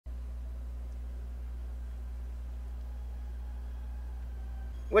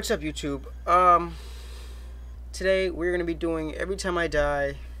What's up, YouTube? Today we're gonna be doing every time I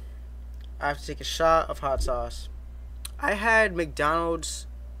die, I have to take a shot of hot sauce. I had McDonald's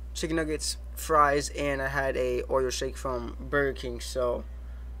chicken nuggets, fries, and I had a Oreo shake from Burger King, so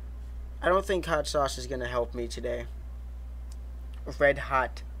I don't think hot sauce is gonna help me today. Red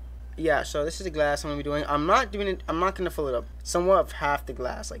hot. Yeah, so this is the glass I'm gonna be doing. I'm not gonna fill it up. Somewhat of half the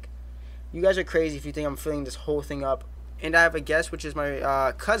glass. Like, you guys are crazy if you think I'm filling this whole thing up. And I have a guest, which is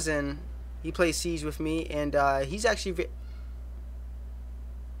my cousin. He plays Siege with me, and he's actually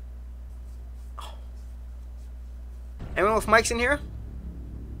Anyone with mics in here?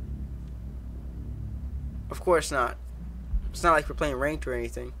 Of course not. It's not like we're playing ranked or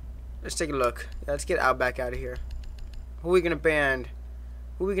anything. Let's take a look. Yeah, let's get Outback out of here. Who are we gonna ban?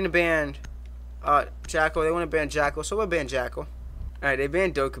 Jackal. They want to ban Jackal, so we'll ban Jackal. Alright, they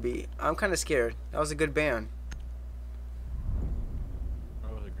banned Dokkaebi. I'm kind of scared. That was a good ban.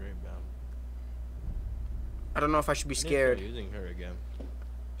 That was a great ban. I don't know if I should be scared. Using her again.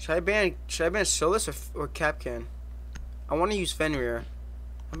 Should I ban Solus or Capcan? I want to use Fenrir.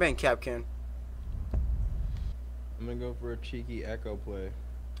 I'm banning Capcan. I'm gonna go for a cheeky Echo play.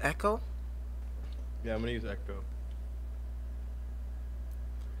 Echo? Yeah, I'm gonna use Echo.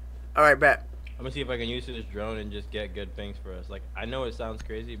 Alright, bet. I'm gonna see if I can use this drone and just get good things for us. Like, I know it sounds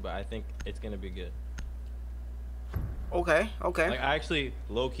crazy, but I think it's gonna be good. Okay. Like, I actually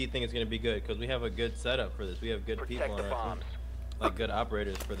low-key think it's gonna be good because we have a good setup for this. We have good people on our team. Like, good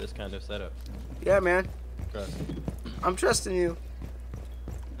operators for this kind of setup. Yeah, man. Trust. I'm trusting you.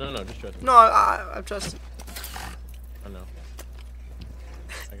 No, just trust me. No, I'm trusting. I know.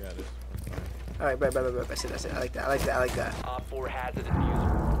 I got it. Alright, bet. That's it. I like that. Op 4 has a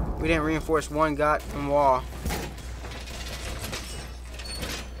diffuser. We didn't reinforce one goddamn wall.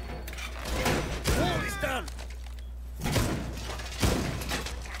 Wall is done.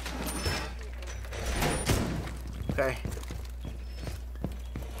 Okay.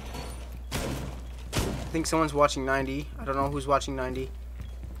 I think someone's watching 90. I don't know who's watching 90.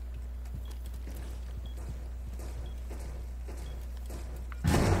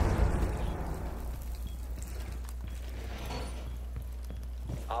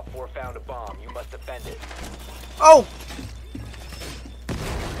 Op 4 found a bomb. You must defend it. Oh!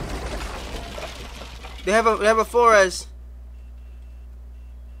 They have a Flores.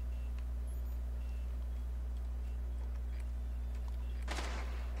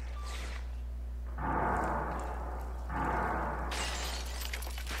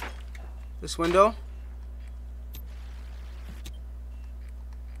 This window.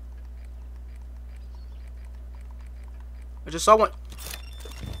 I just saw one.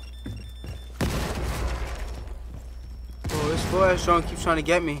 Oh, this boy keeps trying to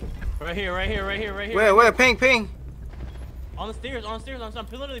get me. Right here. Where? Ping. On the stairs. I'm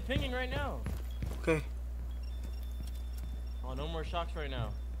literally pinging right now. Okay. Oh, no more shocks right now.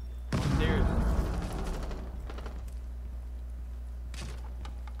 On the stairs.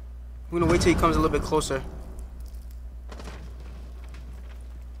 I'm gonna wait till he comes a little bit closer.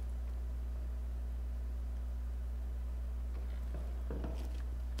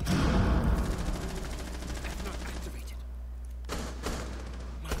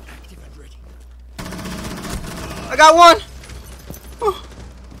 I got one! Oh.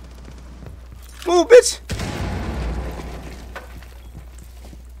 Move, bitch!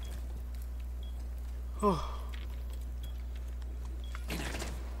 Oh.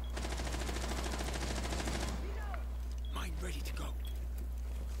 Mine ready to go.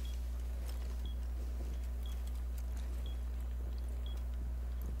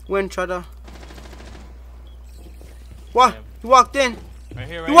 Win, try to. What? Damn. You walked in. Right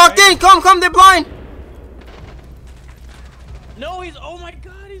here. You walked in! Come, they're blind! No, oh my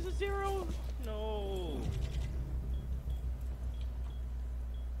god, he's a 0. No.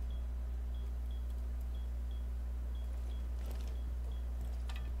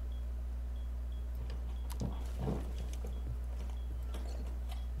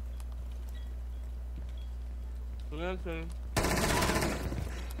 No!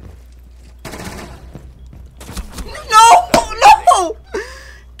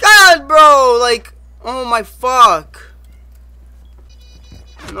 God, bro, like, oh my fuck.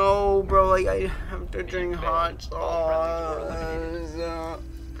 No, bro, like, I have to drink hot sauce.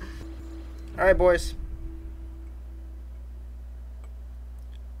 Alright, boys.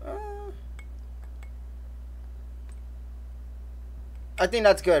 I think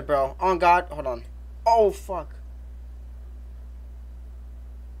that's good, bro. On God, hold on. Oh, fuck.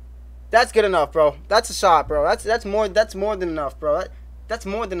 That's good enough, bro. That's a shot, bro. That's more than enough, bro. That's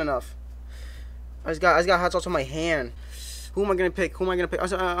more than enough. I just got hot sauce on my hand. Who am I gonna pick? Who am I gonna pick? I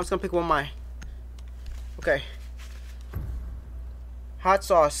was gonna pick one of my. Okay. Hot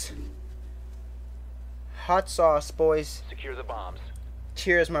sauce. Hot sauce, boys. Secure the bombs.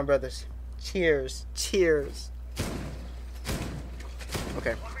 Cheers, my brothers. Cheers. Cheers.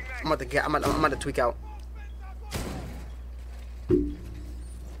 Okay. I'm about to tweak out. Be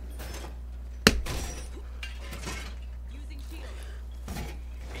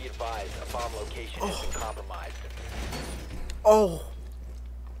advised, a bomb location has been compromised. Oh.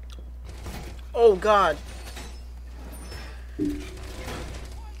 Oh, God.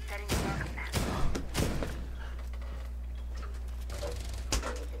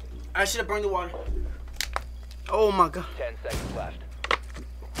 I should have burned the water. Oh, my God. 10 seconds left.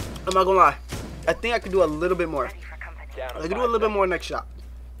 I'm not gonna lie. I think I could do a little bit more. Down to I could do a 5 little bit seconds. more next shot.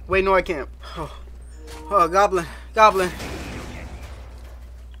 Wait, no, I can't. Oh, oh, Goblin. Goblin.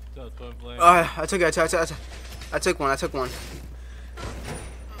 So, twin flame. I took it. I took one.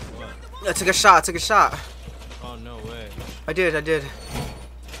 What? I took a shot. Oh, no way. I did.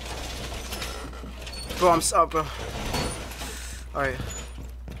 Bro, I'm sorry, bro. Alright.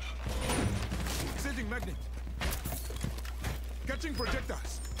 Sending magnet. Catching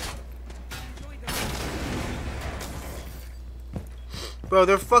projectiles. Bro,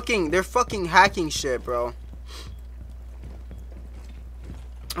 they're fucking hacking shit, bro.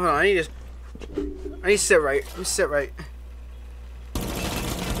 Hold on, I need to sit right. Let me sit right.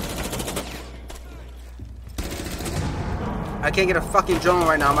 I can't get a fucking drone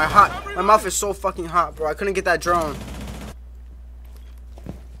right now. My mouth is so fucking hot, bro. I couldn't get that drone.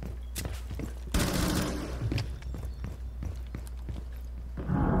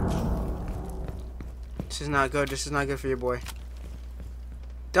 This is not good. This is not good for your boy.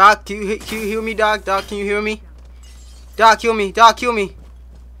 Doc, can you hear me, Doc? Doc, can you hear me? Doc, heal me. Doc, heal me.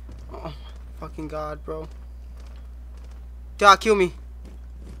 Oh, my fucking God, bro. Doc, heal me.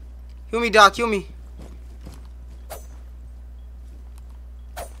 Heal me, Doc, heal me.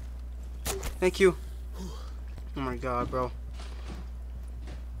 Thank you. Oh my God, bro.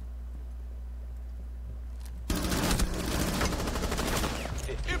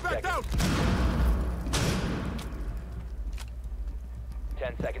 Impact out.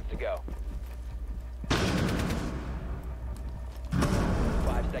 10 seconds to go. 5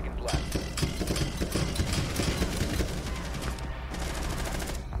 seconds left.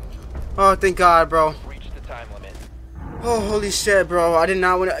 Oh, thank God, bro. Reach the time limit. Oh, holy shit, bro. I did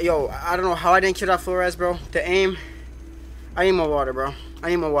not want to. Yo, I don't know how I didn't kill that Flores, bro. The aim. I need more water, bro. I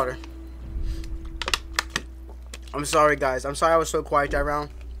need more water. I'm sorry, guys. I'm sorry I was so quiet that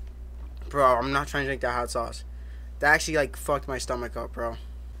round. Bro, I'm not trying to drink that hot sauce. That actually, like, fucked my stomach up, bro.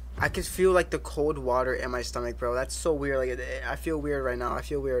 I could feel, like, the cold water in my stomach, bro. That's so weird. Like, I feel weird right now. I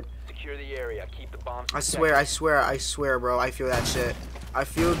feel weird. Secure the area. Keep the bombs. I swear, bro. I feel that shit. I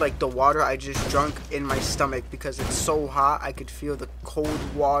feel like the water I just drunk in my stomach because it's so hot. I could feel the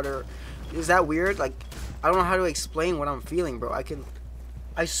cold water. Is that weird? Like, I don't know how to explain what I'm feeling, bro.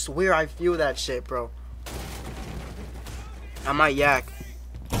 I swear I feel that shit, bro. I might yak.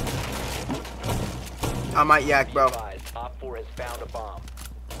 Bro. Op 4 has found a bomb.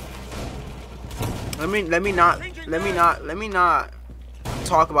 Let me not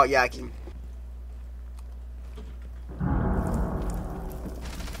talk about yakking.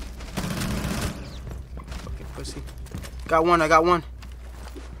 Fucking pussy. Got one. I got one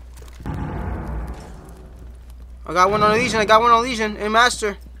on Legion. And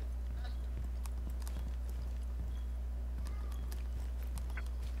Master.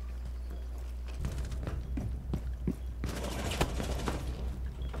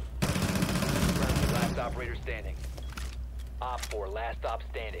 Last operator standing. Op 4, last stop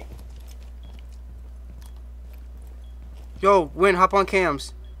standing. Yo, Win, hop on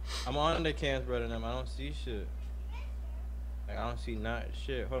cams. I'm on the cams, brother. And I don't see shit. Like, I don't see not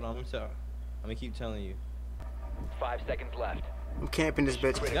shit. Hold on, let me keep telling you. 5 seconds left. I'm camping this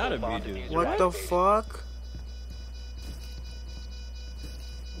bitch. Critical Gotta be, bomb dude. diffuser What the activated. fuck?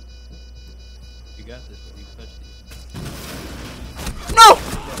 You got this, bro. You touched these. No!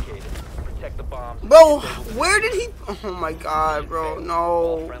 Located. Protect the bombs. Bro, where did he? Oh my God, bro. All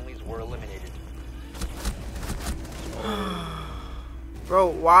No. friendlies were eliminated. Bro,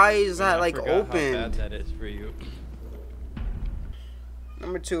 why is Man, that I like forgot how bad open? that is for you.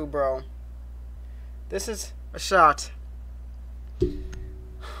 Number 2, bro. This is a shot.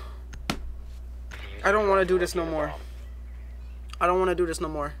 I don't want to do this no more. I don't want to do this no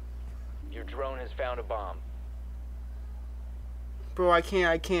more. Your drone has found a bomb. Bro, I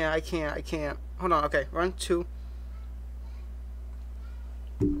can't. Hold on, okay. Run 2.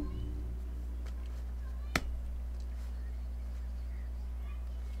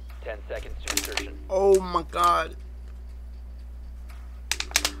 seconds to insertion. Oh my god.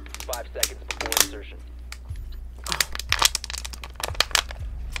 5 seconds before insertion.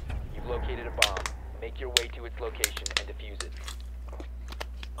 You've located a bomb. Make your way to its location and defuse it.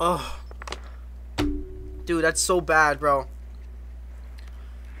 Oh. Dude, that's so bad, bro.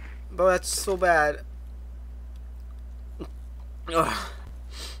 Bro, that's so bad. Ugh.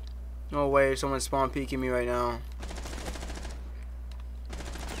 No way, someone's spawn peeking me right now.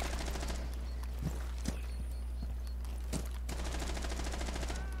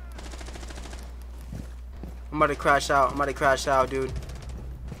 I'm about to crash out. I'm about to crash out, dude.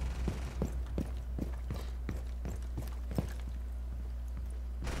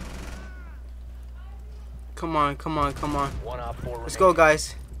 Come on, come on, come on. One op 4 Let's go,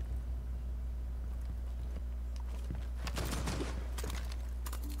 guys.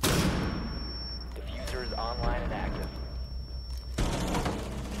 Diffuser is online and active.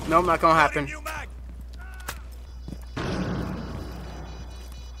 Nope, not gonna happen. New mag.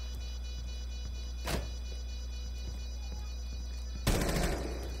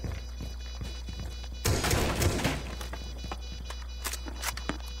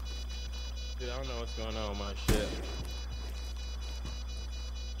 Dude, I don't know what's going on with my shit.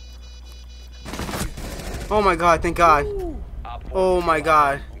 Oh my god, thank god. Op 4 Oh my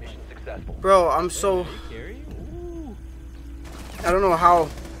god. mission successful. Bro, I'm so... Did he carry? Ooh. I don't know how,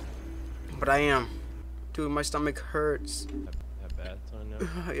 but I am. Dude, my stomach hurts. That bad to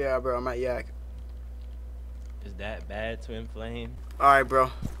know? Yeah, bro, I'm at yak. Is that bad to inflame? Alright,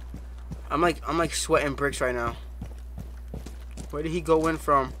 bro. I'm like sweating bricks right now. Where did he go in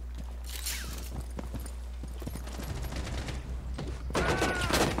from?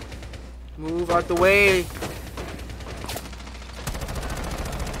 Move out the way.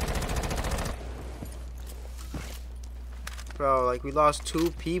 Bro, like we lost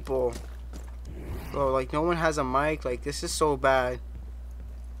 2 people. Bro, like no one has a mic. Like this is so bad.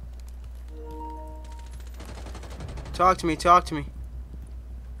 Talk to me, talk to me.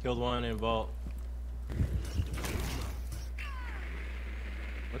 Killed one in vault.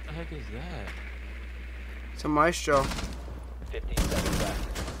 What the heck is that? It's a maestro. 15 seconds left.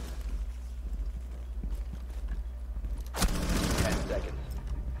 10 seconds.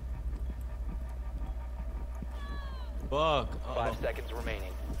 Fuck. 5 seconds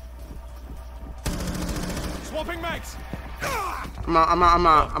remaining. Swapping mags. I'm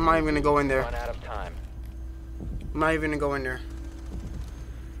not even gonna go in there. Run out of time. I'm not even gonna go in there.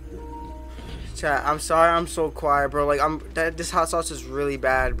 Chat, I'm sorry I'm so quiet, bro. Like this hot sauce is really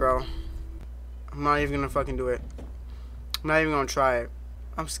bad, bro. I'm not even gonna fucking do it. I'm not even gonna try it.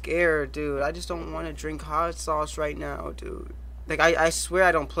 I'm scared, dude. I just don't want to drink hot sauce right now, dude. Like I swear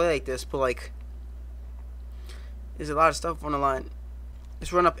I don't play like this, but like there's a lot of stuff on the line.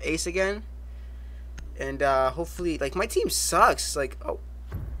 Let's run up ace again. And hopefully, like, my team sucks. Like, oh,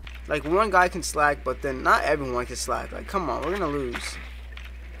 like one guy can slack, but then not everyone can slack. Like, come on, we're gonna lose.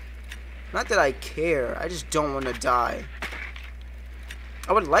 Not that I care, I just don't want to die.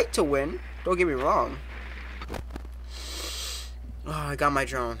 I would like to win, don't get me wrong. Oh, I got my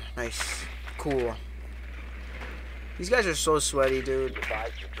drone. Nice. Cool. These guys are so sweaty, dude. Be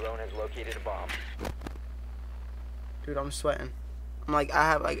advised your drone has located a bomb. Dude, I'm sweating. I'm like,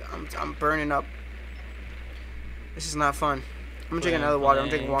 I'm burning up. This is not fun. I'm drinking another water. I'm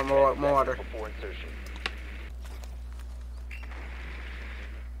drinking more water. Before insertion.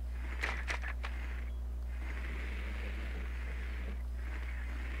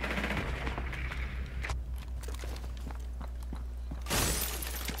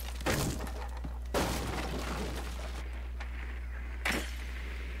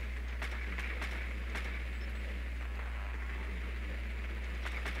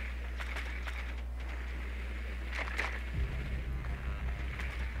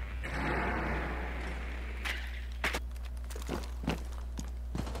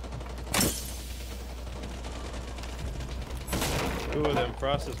 Two of them.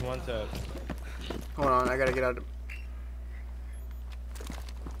 Frost is one tap. Hold on, I gotta get out of...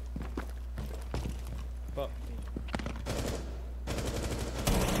 Fuck.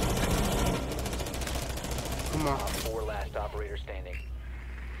 Come on. Op 4 last operator standing.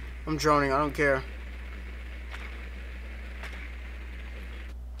 I'm droning, I don't care.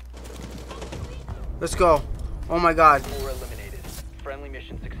 Let's go. Oh my god. 4 eliminated. Friendly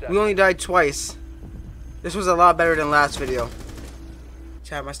mission successful. We only died twice. This was a lot better than last video.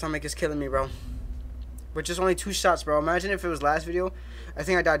 Chat, my stomach is killing me, bro. But just only 2 shots, bro. Imagine if it was last video. I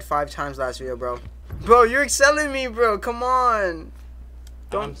think I died 5 times last video, bro. Bro, you're excelling me, bro. Come on.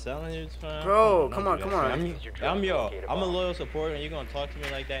 I'm selling you, fam. Bro, come on. I'm a loyal supporter, and you're gonna talk to me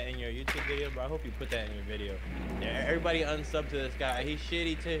like that in your YouTube video, bro. I hope you put that in your video. Yeah, everybody unsub to this guy. He's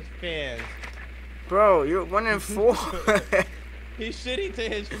shitty to his fans. Bro, you're 1 in 4. He's shitty to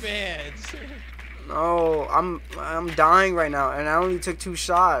his fans. No, I'm dying right now, and I only took 2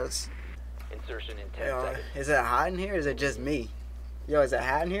 shots. Insertion in 10 Yo, seconds. is it hot in here? Or is it just me? Yo, is it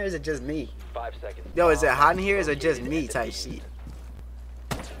hot in here? Or is it just me? 5 seconds. Yo, is it hot in here? Or is it Located just me? at the Type scene. shit.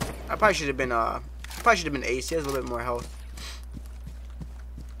 I probably should have been ace. He has a little bit more health.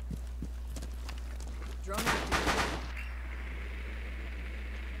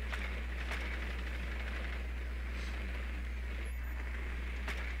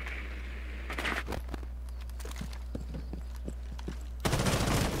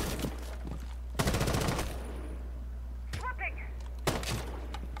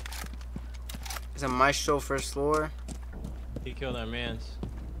 It's a maestro first floor. He killed our mans.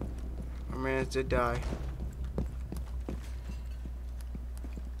 Our man did die.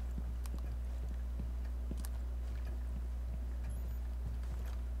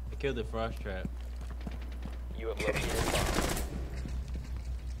 He killed the frost trap. You have located a bomb.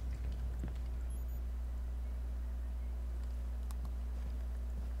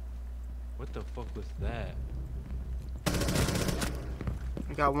 What the fuck was that?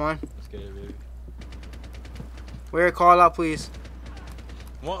 I got one. Let's get it, baby. Where? Call out, please.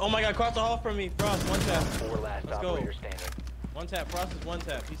 Oh my god, cross the hall from me. Frost, 1 tap. 4 last Let's go. operator standing. 1 tap. Frost is 1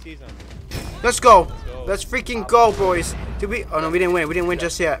 tap. He sees him. Let's go. go. Let's freaking go, boys. Did we? Oh no, we didn't win. We didn't win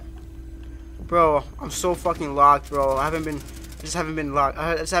just yet. Bro, I'm so fucking locked, bro. I just haven't been locked.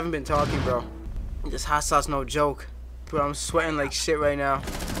 I just haven't been talking, bro. This hot sauce, no joke. Bro, I'm sweating like shit right now.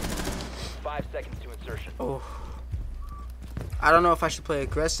 5 seconds to insertion. Oh. I don't know if I should play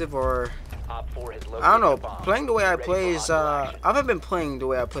aggressive or... Op 4 has located I don't know. a bomb. Playing the way I Ready play for is, hostile I action. haven't been playing the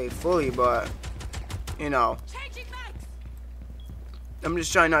way I play fully, but, you know. I'm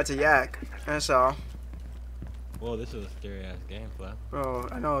just trying not to yak. That's all. Whoa, this is a scary ass game, Flap. Bro,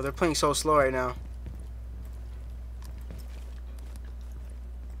 I know. They're playing so slow right now.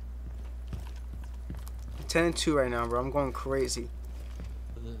 I'm 10-2 right now, bro. I'm going crazy.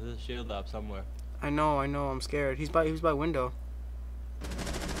 There's a shield up somewhere. I know. I'm scared. He's by window.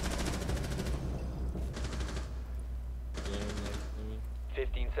 Yeah, next to me.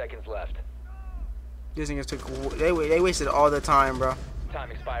 15 seconds left. These niggas took... They wasted all the time, bro.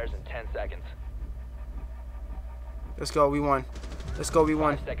 Time expires in 10 seconds. Let's go. We won. Let's go. We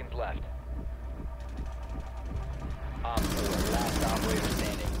won. 5 seconds left. Op 4, last operator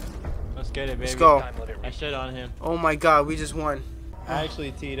standing. Let's get it, baby. Let's go. Time limit I reached. shit on him. Oh my god. We just won. I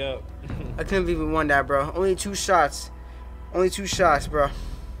actually teed up. I couldn't believe we won that, bro. Only 2 shots. Only 2 shots, bro.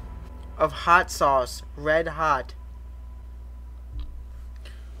 Of hot sauce. Red hot.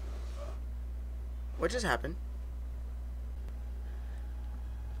 What just happened?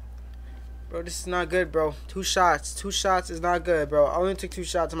 Bro, this is not good, bro. 2 shots. 2 shots is not good, bro. I only took 2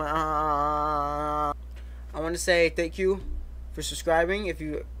 shots. I want to say thank you for subscribing. If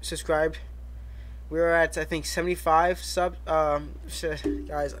you subscribed, we're at, I think, 75 subs.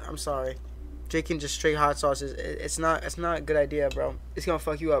 Guys, I'm sorry. Drinking just straight hot sauce it's not a good idea, bro. It's gonna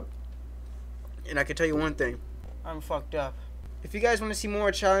fuck you up. And I can tell you one thing, I'm fucked up. If you guys want to see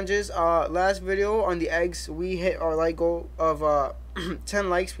more challenges, last video on the eggs, we hit our like goal of 10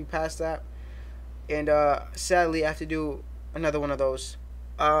 likes. We passed that, and sadly I have to do another one of those.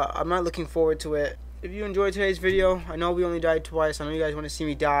 I'm not looking forward to it. If you enjoyed today's video, I know we only died twice. I know you guys want to see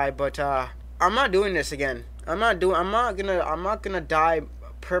me die, but I'm not doing this again. I'm not gonna die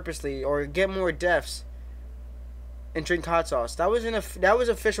purposely or get more deaths and drink hot sauce. That was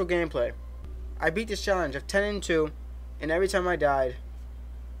official gameplay. I beat this challenge of 10-2, and every time I died,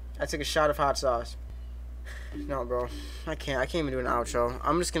 I took a shot of hot sauce. No, bro, I can't even do an outro.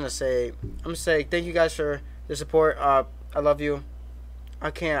 I'm gonna say thank you guys for the support. I love you.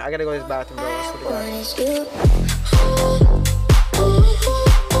 I gotta go to the bathroom, bro. I swear to God.